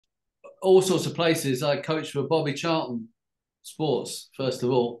all sorts of places. I coached for Bobby Charlton Sports, first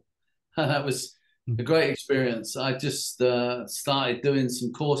of all. And that was a great experience. I just started doing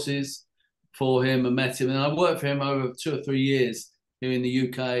some courses for him and met him. And I worked for him over 2 or 3 years here in the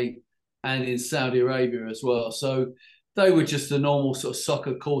UK and in Saudi Arabia as well. So they were just the normal sort of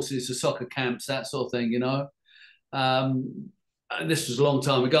soccer courses, the soccer camps, that sort of thing, you know. And this was a long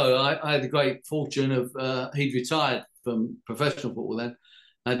time ago. I had the great fortune of, he'd retired from professional football then.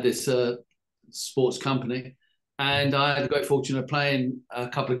 I had this sports company. And I had the great fortune of playing a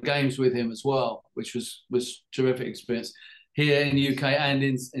couple of games with him as well, which was terrific experience here in the UK and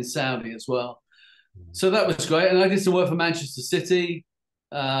in Saudi as well. So that was great. And I did some work for Manchester City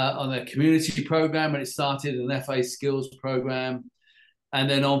on their community program when it started, an FA skills program. And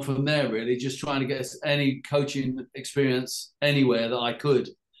then on from there, really, just trying to get any coaching experience anywhere that I could.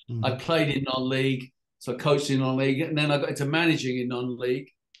 I played in non-league, so I coached in non-league. And then I got into managing in non-league.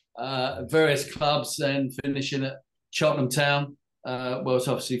 Various clubs, and finishing at Cheltenham Town, well, it's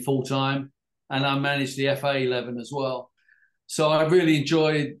obviously full time, and I managed the FA 11 as well. So I really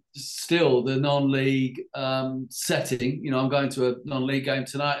enjoyed still the non-league setting. You know, I'm going to a non-league game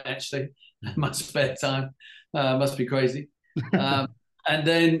tonight, actually, in my spare time. Must be crazy. And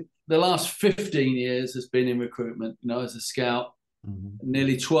then the last 15 years has been in recruitment, you know, as a scout.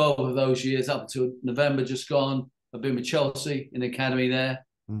 Nearly 12 of those years, up until November just gone, I've been with Chelsea in the academy there.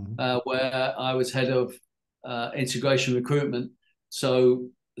 Where I was head of integration recruitment. So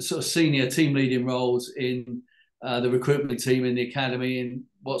sort of senior team leading roles in the recruitment team in the academy, in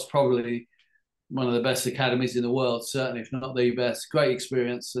what's probably one of the best academies in the world, certainly, if not the best. Great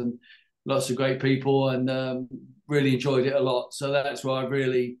experience and lots of great people, and really enjoyed it a lot. So that's why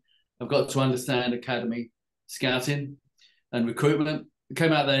I've got to understand academy scouting and recruitment.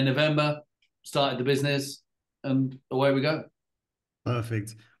 Came out there in November, started the business, and away we go.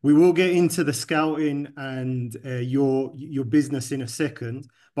 Perfect. We will get into the scouting and your business in a second,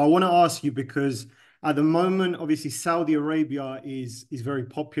 but I want to ask you, because at the moment, obviously, Saudi Arabia is very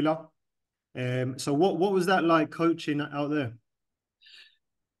popular. So what was that like coaching out there?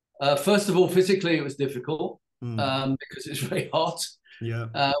 First of all, physically, it was difficult because it's very hot.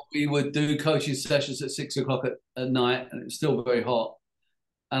 Yeah. We would do coaching sessions at 6 o'clock at night, and it was still very hot.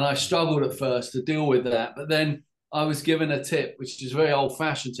 And I struggled at first to deal with that, but then I was given a tip, which is a very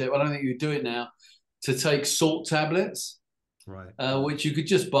old-fashioned tip. I don't think you do it now, to take salt tablets, right? Which you could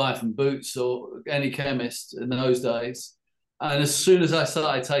just buy from Boots or any chemist in those days. And as soon as I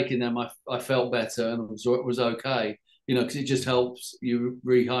started taking them, I felt better and it was okay, you know, because it just helps you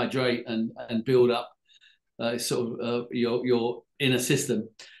rehydrate and build up your inner system.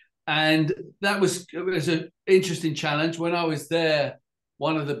 And it was an interesting challenge. When I was there,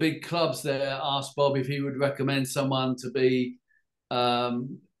 one of the big clubs there asked Bob if he would recommend someone to be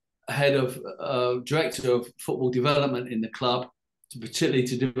head of director of football development in the club, particularly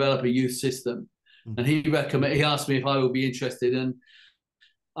to develop a youth system. And he asked me if I would be interested, and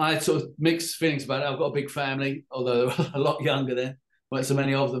I had sort of mixed feelings about it. I've got a big family, although they're a lot younger then, weren't so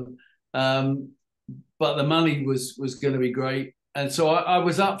many of them. But the money was going to be great, and so I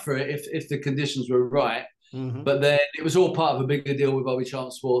was up for it if the conditions were right. But then it was all part of a bigger deal with Bobby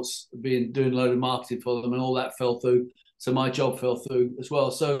Charlton Sports, doing a load of marketing for them, and all that fell through. So my job fell through as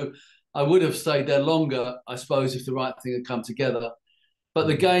well. So I would have stayed there longer, I suppose, if the right thing had come together. But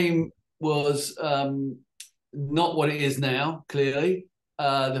the game was not what it is now, clearly.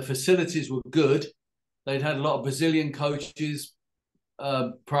 The facilities were good. They'd had a lot of Brazilian coaches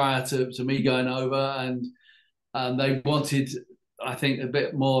prior to me going over, and they wanted, I think, a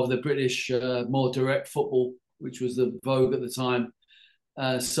bit more of the British, more direct football, which was the vogue at the time.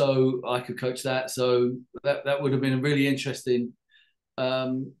 So I could coach that. So that would have been a really interesting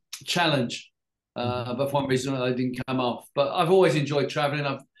challenge. But for one reason, I didn't come off. But I've always enjoyed traveling.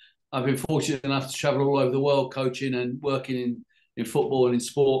 I've been fortunate enough to travel all over the world, coaching and working in football and in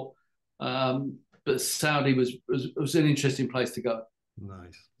sport. But Saudi was an interesting place to go.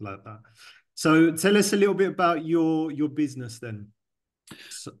 Nice, like that. So tell us a little bit about your business then.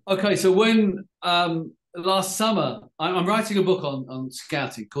 Okay, so when last summer, I'm writing a book on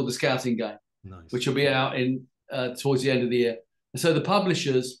scouting called The Scouting Game, nice, which will be out towards the end of the year. And so the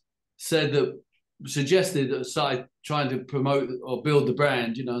publishers suggested that I started trying to promote or build the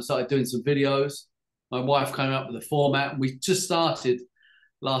brand, you know, and started doing some videos. My wife came up with a format, and we just started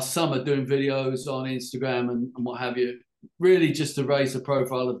last summer doing videos on Instagram and what have you, really just to raise the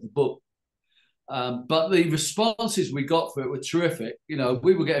profile of the book. But the responses we got for it were terrific. You know,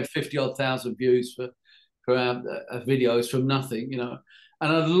 we were getting 50-odd thousand views for our videos from nothing, you know,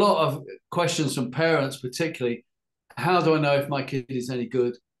 and a lot of questions from parents, particularly. How do I know if my kid is any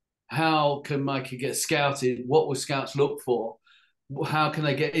good? how can my kid get scouted? What will scouts look for? How can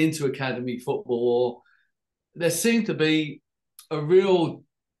they get into academy football? Or there seemed to be a real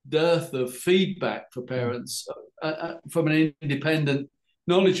dearth of feedback for parents from an independent,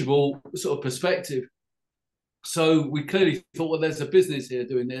 knowledgeable sort of perspective. So we clearly thought, well, there's a business here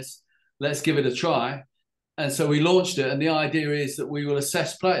doing this. Let's give it a try. And so we launched it. And the idea is that we will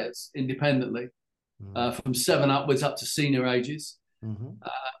assess players independently from 7 upwards up to senior ages.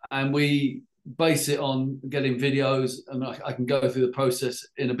 And we base it on getting videos. And I can go through the process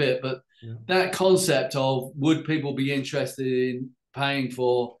in a bit. But that concept of would people be interested in paying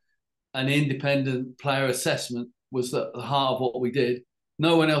for an independent player assessment was at the heart of what we did.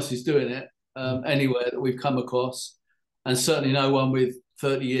 No one else is doing it anywhere that we've come across, and certainly no one with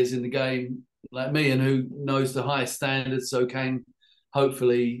 30 years in the game like me and who knows the highest standards, so can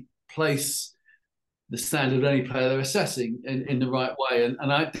hopefully place the standard of any player they're assessing in the right way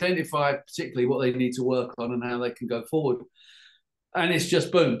and identify particularly what they need to work on and how they can go forward. And it's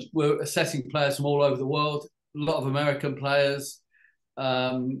just boomed. We're assessing players from all over the world, a lot of American players,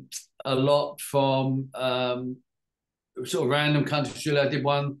 a lot from sort of random countries. I did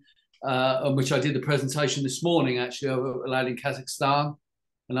one on which I did the presentation this morning, actually, of a lad in Kazakhstan,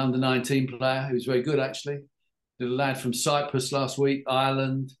 an under-19 player who's very good, actually. Did a lad from Cyprus last week,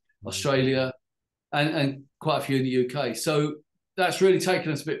 Ireland, Australia, and quite a few in the UK. So that's really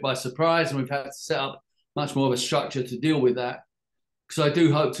taken us a bit by surprise, and we've had to set up much more of a structure to deal with that. Because I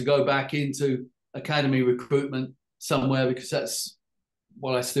do hope to go back into academy recruitment somewhere, because that's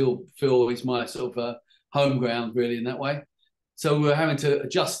what I still feel is my sort of home ground, really, in that way. So we're having to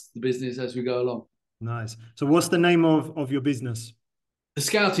adjust the business as we go along. Nice. So what's the name of your business? The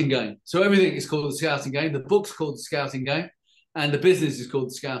Scouting Game. So everything is called The Scouting Game. The book's called The Scouting Game, and the business is called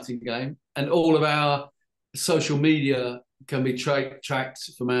The Scouting Game. And all of our social media can be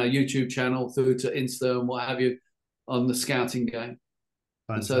tracked from our YouTube channel through to Insta and what have you on The Scouting Game.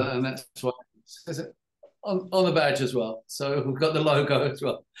 And so, and that's why it says on the badge as well. So we've got the logo as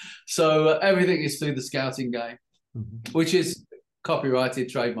well. So everything is through The Scouting Game, which is copyrighted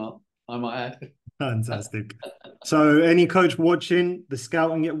trademark, I might add. Fantastic. So any coach watching The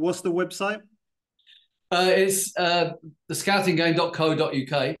Scouting, what's the website? It's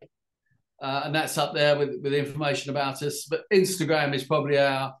thescoutinggame.co.uk. And that's up there with information about us. But Instagram is probably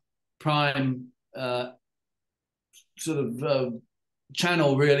our prime sort of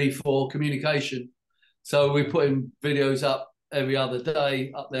channel, really, for communication. So we're putting videos up every other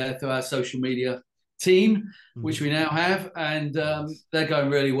day up there through our social media team, which we now have, and they're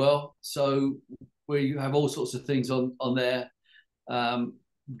going really well. So we have all sorts of things on there,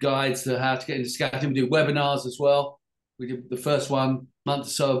 guides to how to get into scouting. We do webinars as well. We did the first one a month or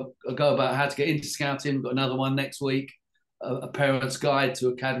so ago about how to get into scouting. We've got another one next week, a parent's guide to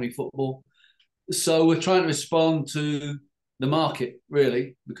academy football. So we're trying to respond to the market,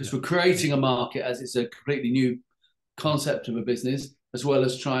 really, because we're creating a market as it's a completely new concept of a business, as well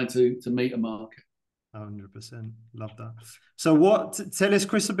as trying to meet a market. 100%. Love that. So tell us,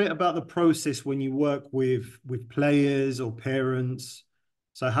 Chris, a bit about the process when you work with players or parents.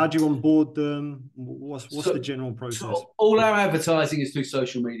 So how do you onboard them? What's the general process? So all our advertising is through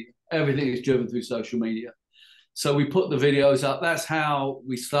social media. Everything is driven through social media. So we put the videos up. That's how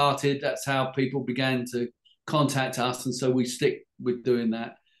we started. That's how people began to contact us. And so we stick with doing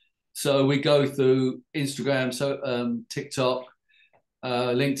that. So we go through Instagram, TikTok,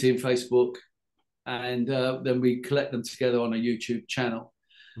 LinkedIn, Facebook, and then we collect them together on a YouTube channel.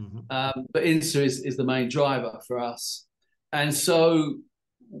 But Insta is the main driver for us. And so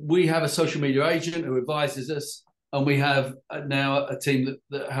we have a social media agent who advises us, and we have now a team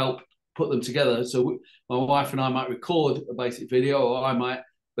that help put them together. So my wife and I might record a basic video, or I might,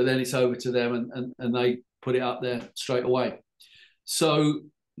 but then it's over to them and they put it up there straight away. So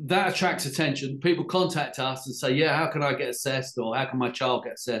that attracts attention. People contact us and say, yeah, how can I get assessed, or how can my child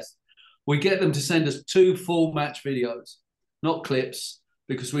get assessed? We get them to send us 2 full match videos, not clips,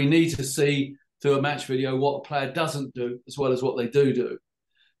 because we need to see through a match video what a player doesn't do as well as what they do.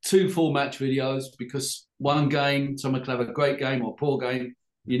 2 full match videos, because one game, someone can have a great game or a poor game.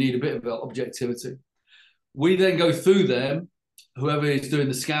 You need a bit of objectivity. We then go through them, whoever is doing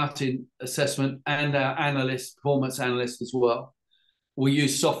the scouting assessment and our analyst, performance analyst as well. We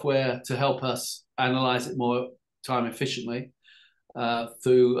use software to help us analyze it more time efficiently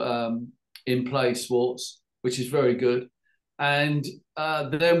through in-play sports, which is very good. And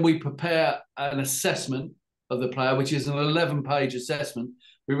then we prepare an assessment of the player, which is an 11-page assessment.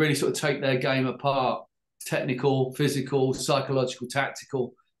 We really sort of take their game apart, technical, physical, psychological,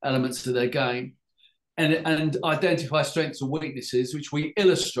 tactical elements to their game. and identify strengths and weaknesses, which we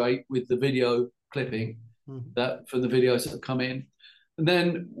illustrate with the video clipping that from the videos that have come in. And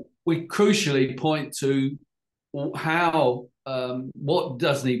then we crucially point to how what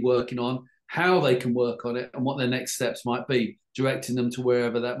does need working on, how they can work on it, and what their next steps might be, directing them to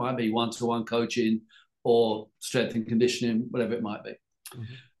wherever that might be, one-to-one coaching or strength and conditioning, whatever it might be.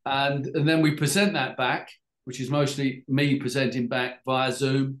 And then we present that back, which is mostly me presenting back via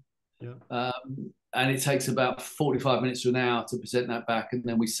Zoom. And it takes about 45 minutes to an hour to present that back, and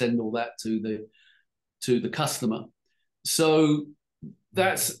then we send all that to the customer. So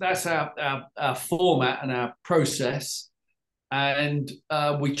that's our format and our process. And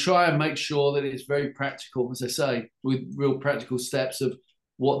we try and make sure that it's very practical, as I say, with real practical steps of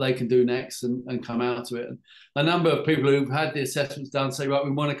what they can do next and come out of it. And a number of people who've had the assessments done say, right,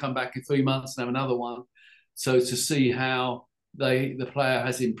 we want to come back in 3 months and have another one. So to see how the player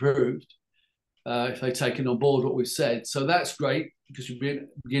has improved, if they've taken on board what we've said. So that's great, because we're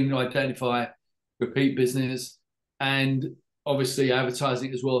beginning to identify repeat business, and obviously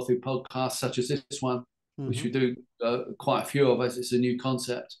advertising as well through podcasts such as this one, which we do quite a few of, as it's a new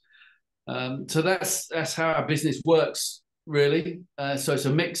concept. So that's how our business works, really. So it's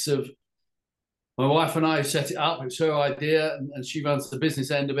a mix of my wife and I who set it up. It's her idea, and she runs the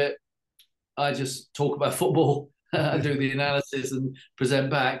business end of it. I just talk about football, do the analysis and present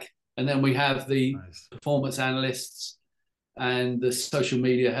back. And then we have the performance analysts and the social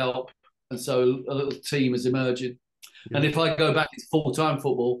media help. And so a little team is emerging. And if I go back to full-time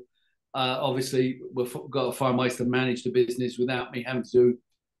football, obviously we've got to find ways to manage the business without me having to do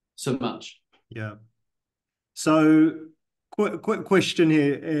so much. Yeah. So quick question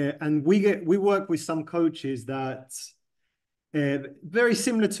here. And we work with some coaches that very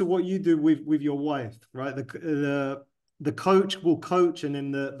similar to what you do with your wife, right? The coach will coach, and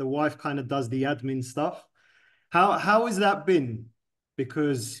then the wife kind of does the admin stuff. How has that been?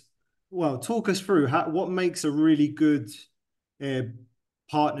 Because, well, talk us through what makes a really good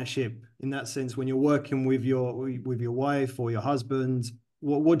partnership in that sense when you're working with your wife or your husband.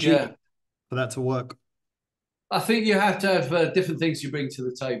 What do you do for that to work? I think you have to have different things you bring to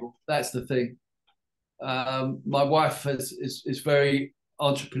the table. That's the thing. My wife is very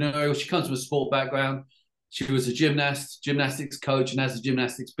entrepreneurial. She comes from a sport background. She was a gymnastics coach, and has a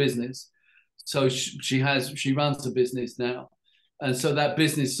gymnastics business. So she runs the business now. And so that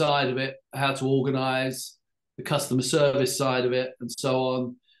business side of it, how to organize, the customer service side of it, and so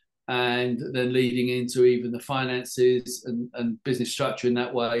on, and then leading into even the finances and business structure in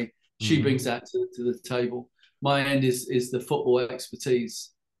that way, she brings that to the table. My end is the football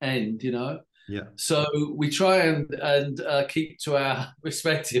expertise end, you know. Yeah. So we try and keep to our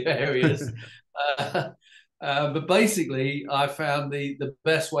respective areas. But basically, I found the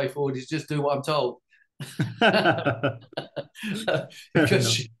best way forward is just do what I'm told.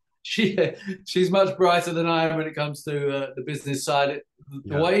 Because she's much brighter than I am when it comes to the business side.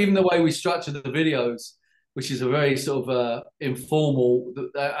 Even the way we structure the videos, which is a very sort of informal,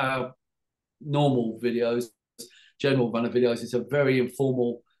 normal videos, general run of videos, it's a very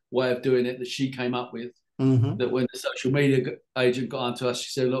informal way of doing it that she came up with. That when the social media agent got onto us,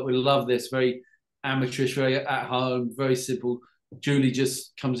 she said, look, we love this, very amateurish, very at home, very simple. Julie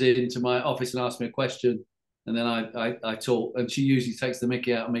just comes into my office and asks me a question, and then I talk, and she usually takes the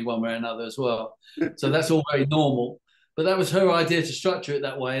mickey out of me one way or another as well. So that's all very normal, but that was her idea to structure it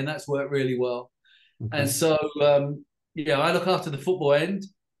that way, and that's worked really well. And so I look after the football end,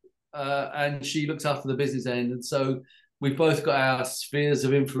 and she looks after the business end, and so we've both got our spheres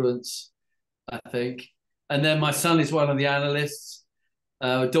of influence, I think. And then my son is one of the analysts.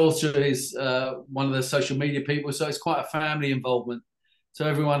 Daughter is one of the social media people. So it's quite a family involvement. So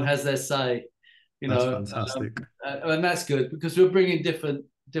everyone has their say, you know. That's fantastic. And that's good, because we're bringing different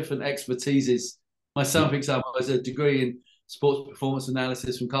expertises. My son, for example, has a degree in sports performance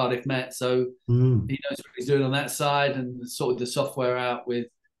analysis from Cardiff Met. So he knows what he's doing on that side, and sorted the software out with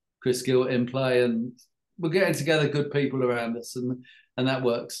Chris Gill in play. And we're getting together good people around us, and that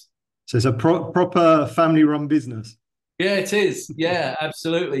works. So it's a proper family-run business. Yeah, it is. Yeah,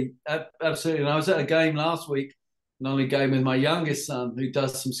 absolutely. Absolutely. And I was at a game last week, not only game with my youngest son, who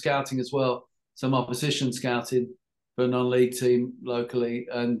does some scouting as well, some opposition scouting for a non-league team locally.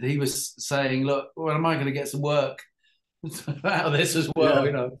 And he was saying, look, when am I going to get some work out of this as well,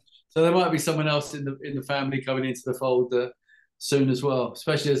 you know? So there might be someone else in the family coming into the fold soon as well,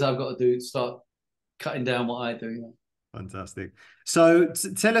 especially as I've got to start cutting down what I do. You know? Fantastic. So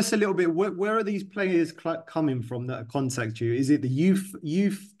tell us a little bit, where are these players coming from that contact you? Is it the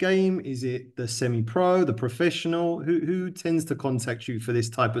youth game? Is it the semi-pro, the professional? Who tends to contact you for this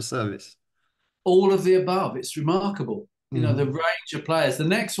type of service? all of the above. It's remarkable. You know, the Mm-hmm. range of players. The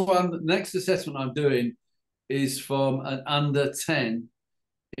next assessment I'm doing is from an under 10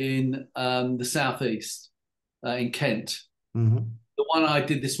 in the southeast, in Kent. Mm-hmm. The one I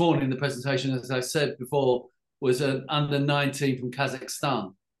did this morning in the presentation, as I said before, was an under 19 from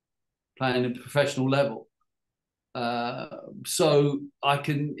Kazakhstan playing at professional level. Uh, so I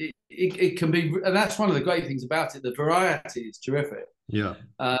can, it can be, and that's one of the great things about it. The variety is terrific. Yeah.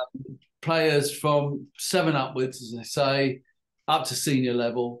 Uh, Players from 7 upwards, as I say, up to senior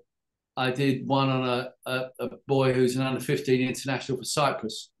level. I did one on a boy who's an under 15 international for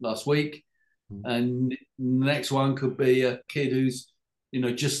Cyprus last week. And the next one could be a kid who's,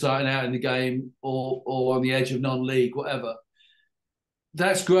 just starting out in the game or on the edge of non-league, whatever.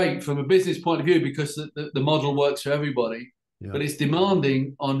 That's great from a business point of view because the model works for everybody, Yeah. but it's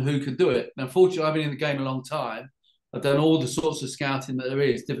demanding on who can do it. Now, fortunately, I've been in the game a long time. I've done all the sorts of scouting that there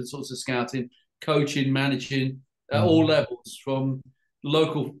is, different sorts of scouting, coaching, managing at all levels, from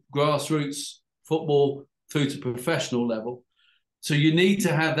local grassroots football through to professional level. So you need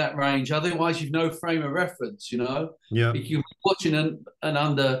to have that range. Otherwise, you've no frame of reference, Yeah. If you're watching an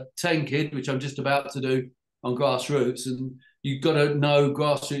under 10 kid, which I'm just about to do on grassroots, and you've got to know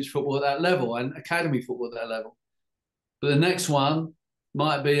grassroots football at that level and academy football at that level. But the next one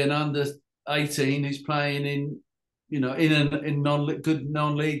might be an under 18 who's playing in good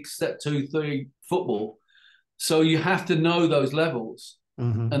non-league step 2, 3 football. So you have to know those levels.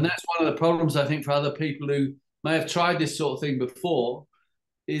 Mm-hmm. And that's one of the problems, I think, for other people who may have tried this sort of thing before,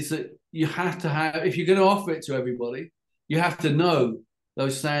 is that you have to have, if you're going to offer it to everybody, you have to know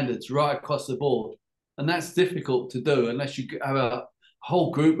those standards right across the board. And that's difficult to do unless you have a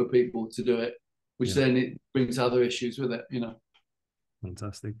whole group of people to do it, which then it brings other issues with it,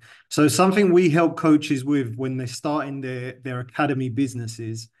 Fantastic. So something we help coaches with when they're starting their academy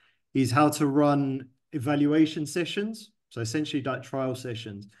businesses is how to run evaluation sessions. So essentially like trial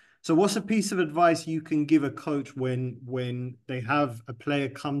sessions. So what's a piece of advice you can give a coach when they have a player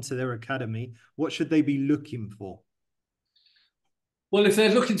come to their academy? What should they be looking for? Well, if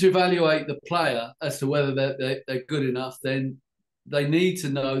they're looking to evaluate the player as to whether they're good enough, then they need to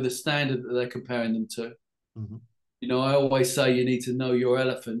know the standard that they're comparing them to. Mm-hmm. I always say you need to know your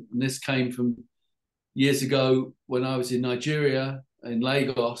elephant. And this came from years ago when I was in Nigeria, in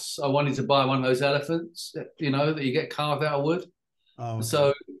Lagos. I wanted to buy one of those elephants, that you get carved out of wood. Oh, okay.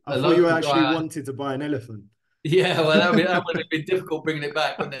 So I a thought you local actually guy, wanted to buy an elephant. yeah, well, that would have been difficult bringing it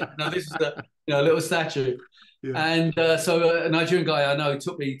back, wouldn't it? No, this is the little statue. Yeah. And so a Nigerian guy I know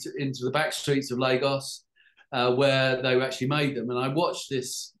took me into the back streets of Lagos where they actually made them. And I watched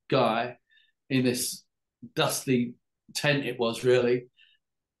this guy in this dusty tent, it was really,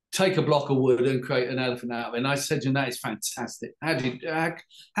 take a block of wood and create an elephant out of it. And I said to him, that is fantastic. How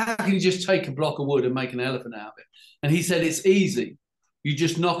can you just take a block of wood and make an elephant out of it? And he said, it's easy. You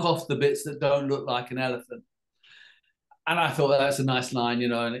just knock off the bits that don't look like an elephant. And I thought that's a nice line,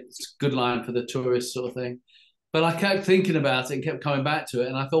 and it's a good line for the tourist sort of thing. But I kept thinking about it and kept coming back to it.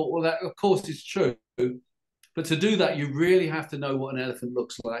 And I thought, well, that of course is true. But to do that, you really have to know what an elephant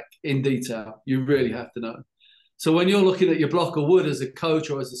looks like in detail. You really have to know. So when you're looking at your block of wood as a coach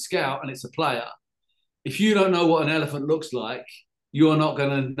or as a scout and it's a player, if you don't know what an elephant looks like, you're not going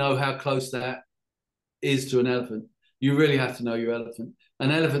to know how close that is to an elephant. You really have to know your elephant.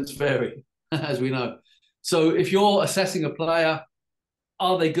 And elephants vary, as we know. So if you're assessing a player,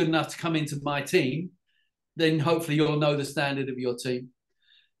 are they good enough to come into my team? Then hopefully you'll know the standard of your team.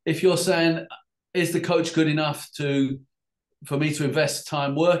 If you're saying, is the coach good enough for me to invest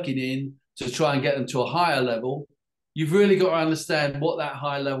time working in to try and get them to a higher level, you've really got to understand what that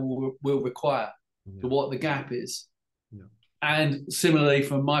high level will require, what the gap is. Yeah. And similarly,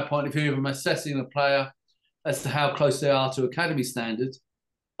 from my point of view, if I'm assessing a player as to how close they are to academy standard,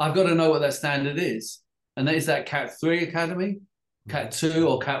 I've got to know what that standard is. And is that Cat 3 academy, Cat 2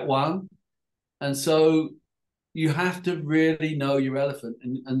 or Cat 1? And so you have to really know your elephant.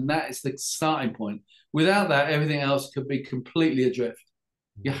 And that is the starting point. Without that, everything else could be completely adrift.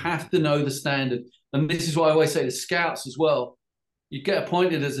 You have to know the standard. And this is what I always say to scouts as well. You get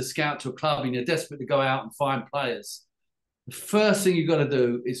appointed as a scout to a club and you're desperate to go out and find players. The first thing you've got to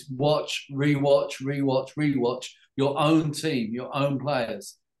do is watch, rewatch your own team, your own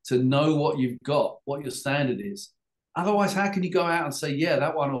players, to know what you've got, what your standard is. Otherwise, how can you go out and say, yeah,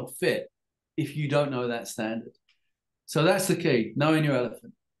 that one will fit if you don't know that standard? So that's the key, knowing your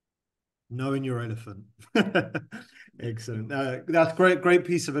elephant. Knowing your elephant. Excellent. That's great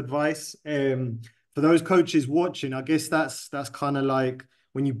piece of advice. For those coaches watching, I guess that's kind of like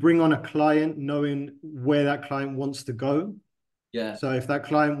when you bring on a client, knowing where that client wants to go. Yeah. So if that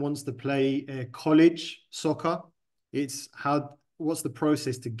client wants to play college soccer, what's the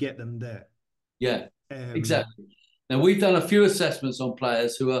process to get them there? Yeah, Um, exactly. Now we've done a few assessments on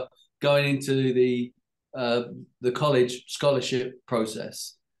players who are going into uh, the college scholarship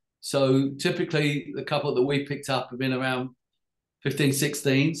process. So typically the couple that we picked up have been around 15,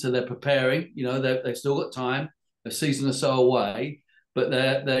 16. So they're preparing, they've still got time, a season or so away, but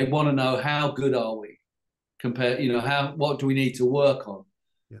they want to know how good are we compared, what do we need to work on,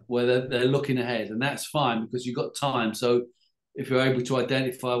 yeah. where they're looking ahead. And that's fine because you've got time. So if you're able to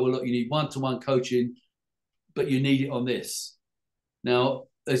identify, well, look, you need one-to-one coaching, but you need it on this. Now,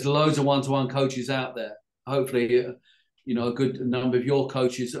 there's loads of one-to-one coaches out there. Hopefully, a good number of your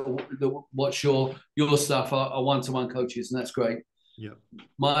coaches that watch your stuff are one-to-one coaches, and that's great. Yeah.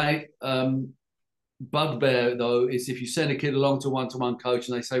 My bugbear though is if you send a kid along to one-to-one coach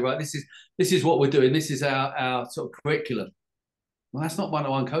and they say, right, this is what we're doing, this is our sort of curriculum. Well, that's not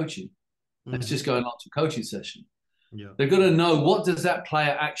one-to-one coaching. That's just going on to a coaching session. Yeah. They've got to know, what does that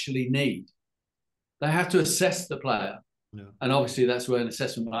player actually need? They have to assess the player. Yeah. And obviously that's where an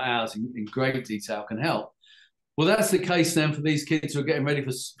assessment like ours in great detail can help. Well, that's the case then for these kids who are getting ready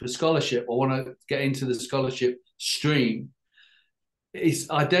for scholarship or want to get into the scholarship stream, is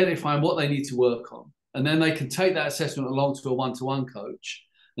identifying what they need to work on. And then they can take that assessment along to a one-to-one coach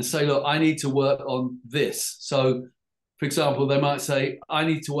and say, look, I need to work on this. So, for example, they might say, I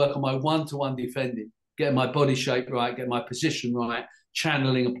need to work on my one-to-one defending, getting my body shape right, getting my position right,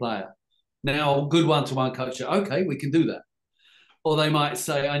 channeling a player. Now, good one-to-one coach, okay, we can do that. Or they might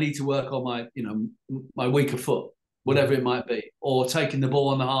say, I need to work on my weaker foot, whatever it might be, or taking the ball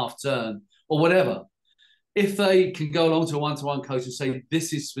on the half turn, or whatever. If they can go along to a one-to-one coach and say,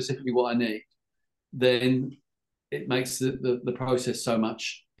 this is specifically what I need, then it makes the process so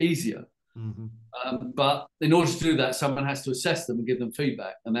much easier. But in order to do that, someone has to assess them and give them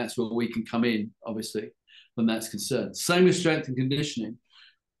feedback. And that's where we can come in, obviously, when that's concerned. Same with strength and conditioning.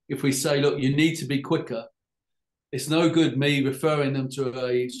 If we say, look, you need to be quicker, it's no good me referring them to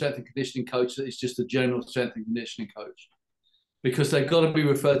a strength and conditioning coach that is just a general strength and conditioning coach, because they've got to be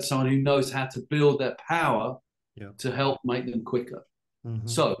referred to someone who knows how to build their power to help make them quicker.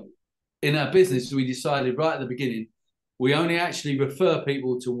 So in our business, we decided right at the beginning, we only actually refer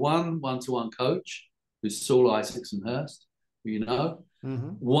people to one-to-one coach, who's Saul Isaacson-Hurst, who you know,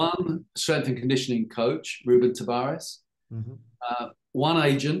 one strength and conditioning coach, Ruben Tabares, one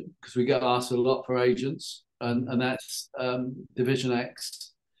agent, because we get asked a lot for agents, and that's Division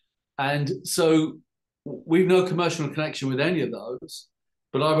X. And so we've no commercial connection with any of those,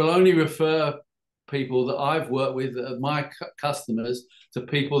 but I will only refer people that I've worked with, my customers, to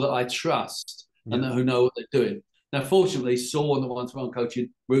people that I trust and who know what they're doing. Now, fortunately, Saul and the one-to-one coaching,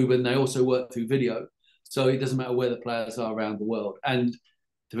 Ruben, they also work through video. So it doesn't matter where the players are around the world. And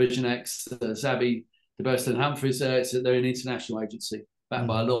Division X, Zabby, DeBerst and Humphreys, they're an international agency backed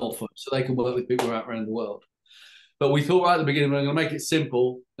by a law firm. So they can work with people around the world. But we thought right at the beginning, we're going to make it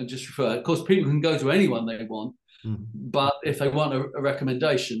simple and just refer. Of course, people can go to anyone they want. But if they want a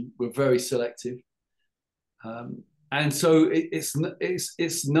recommendation, we're very selective. And so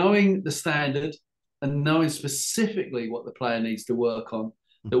it's knowing the standard and knowing specifically what the player needs to work on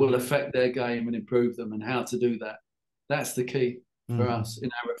that will affect their game and improve them, and how to do that. That's the key for us in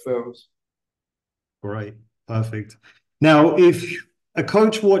our referrals. Great. Perfect. Now, if a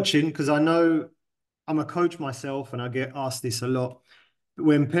coach watching, because I know I'm a coach myself and I get asked this a lot,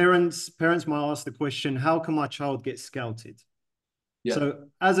 when parents might ask the question, how can my child get scouted? Yeah. So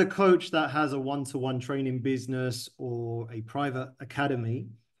as a coach that has a one-to-one training business or a private academy,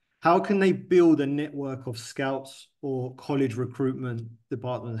 how can they build a network of scouts or college recruitment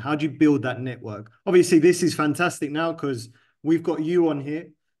department? How do you build that network? Obviously, this is fantastic now because we've got you on here,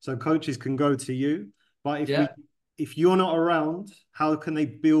 so coaches can go to you. But if you're not around, how can they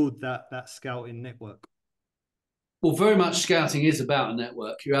build that scouting network? Well, very much scouting is about a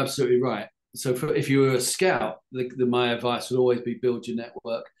network. You're absolutely right. So if you were a scout, my advice would always be build your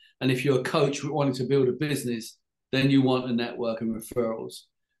network. And if you're a coach wanting to build a business, then you want a network and referrals.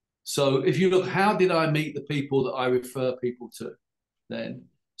 So if you look, how did I meet the people that I refer people to? Then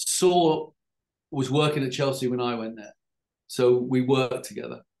Saul was working at Chelsea when I went there. So we worked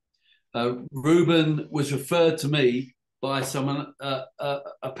together. Ruben was referred to me by someone,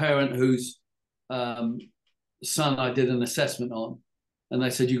 a parent whose son I did an assessment on. And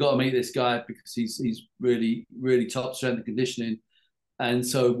they said, you got to meet this guy because he's really, really top strength and conditioning. And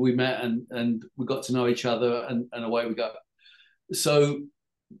so we met and we got to know each other, and away we go. So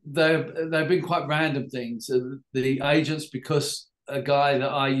they've been quite random things. The agents, because a guy that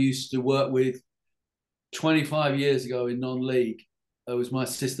I used to work with 25 years ago in non-league. I was my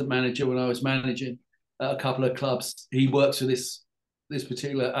assistant manager when I was managing a couple of clubs. He works for this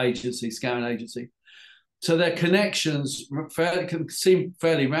particular agency, scouting agency. So their connections can seem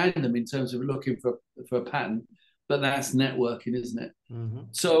fairly random in terms of looking for a pattern, but that's networking, isn't it? Mm-hmm.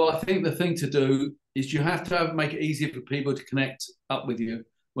 So I think the thing to do is you have to make it easier for people to connect up with you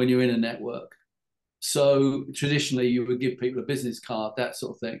when you're in a network. So traditionally, you would give people a business card, that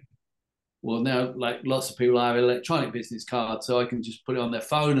sort of thing. Well, now, like lots of people have an electronic business card, so I can just put it on their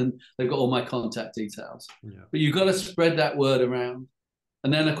phone and they've got all my contact details. Yeah. But you've got to spread that word around.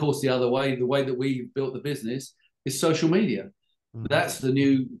 And then, of course, the way that we built the business is social media. Mm-hmm. That's the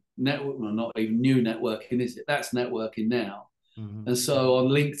new network, well, not even new networking, is it? That's networking now. Mm-hmm. And so on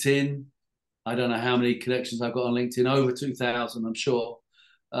LinkedIn, I don't know how many connections I've got on LinkedIn, over 2,000, I'm sure.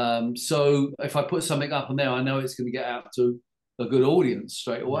 So if I put something up on there, I know it's going to get out to a good audience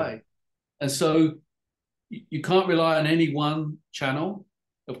straight away. Yeah. And so you can't rely on any one channel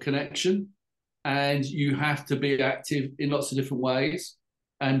of connection, and you have to be active in lots of different ways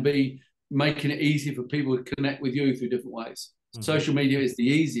and be making it easy for people to connect with you through different ways. Mm-hmm. Social media is the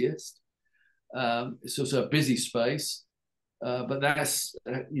easiest. It's also a busy space, but that's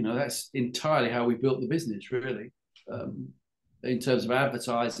entirely how we built the business, really, in terms of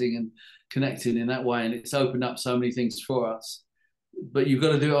advertising and connecting in that way. And it's opened up so many things for us. But you've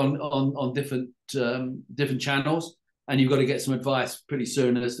got to do it on different channels, and you've got to get some advice pretty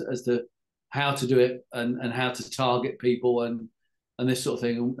soon as to how to do it and how to target people and this sort of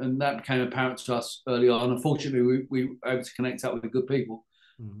thing. And that became apparent to us early on. Unfortunately, we were able to connect up with good people.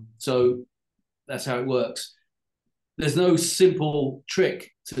 Mm-hmm. So that's how it works. There's no simple trick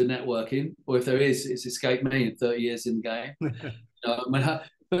to networking, or if there is, it's escaped me in 30 years in the game.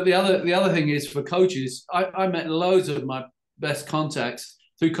 But the other thing is, for coaches, I met loads of my best contacts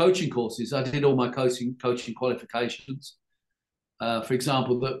through coaching courses. I did all my coaching qualifications. For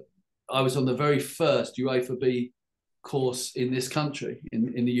example, that I was on the very first UEFA B course in this country,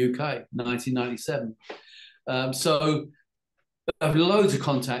 in the UK, 1997. So I have loads of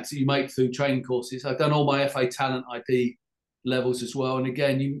contacts that you make through training courses. I've done all my FA Talent ID levels as well. And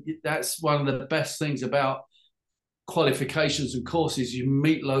again, that's one of the best things about qualifications and courses. You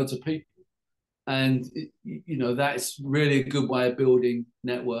meet loads of people. And, that's really a good way of building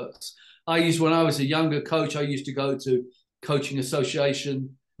networks. When I was a younger coach, I used to go to coaching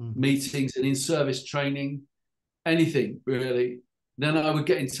association meetings and in-service training, anything really. Then I would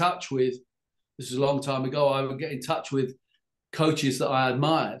get in touch with, this was a long time ago, I would get in touch with coaches that I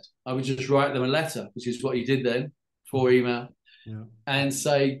admired. I would just write them a letter, which is what you did then, for email, and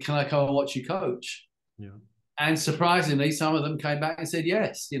say, can I come and watch you coach? Yeah. And surprisingly, some of them came back and said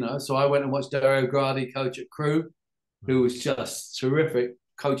yes. So I went and watched Dario Gradi coach at Crewe, who was just terrific,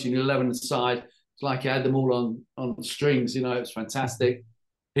 coaching 11-a-side. It's like he had them all on strings. It was fantastic.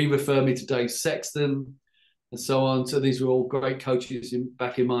 He referred me to Dave Sexton and so on. So these were all great coaches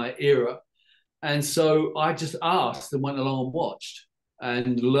back in my era. And so I just asked and went along and watched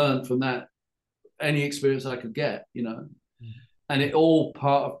and learned from that any experience I could get. And it all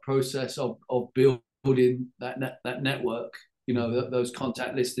part of process of building that network, those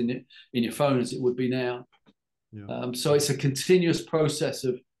contact lists in your phone, as it would be now. Yeah. So it's a continuous process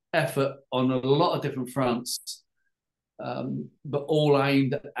of effort on a lot of different fronts, but all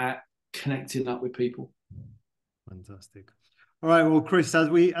aimed at connecting up with people. Fantastic. All right, well, Chris, as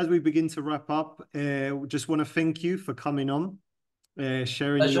we begin to wrap up, we just want to thank you for coming on,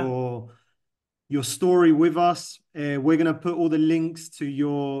 sharing your story with us. We're going to put all the links to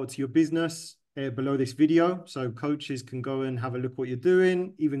your business below this video, so coaches can go and have a look what you're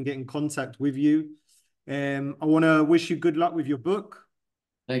doing, even get in contact with you. I want to wish you good luck with your book.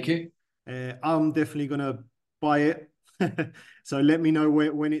 Thank you. I'm definitely going to buy it. So let me know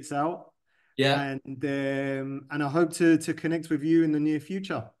when it's out. Yeah. And I hope to connect with you in the near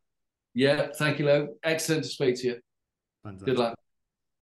future. Yeah. Thank you, Lou. Excellent to speak to you. Fantastic. Good luck.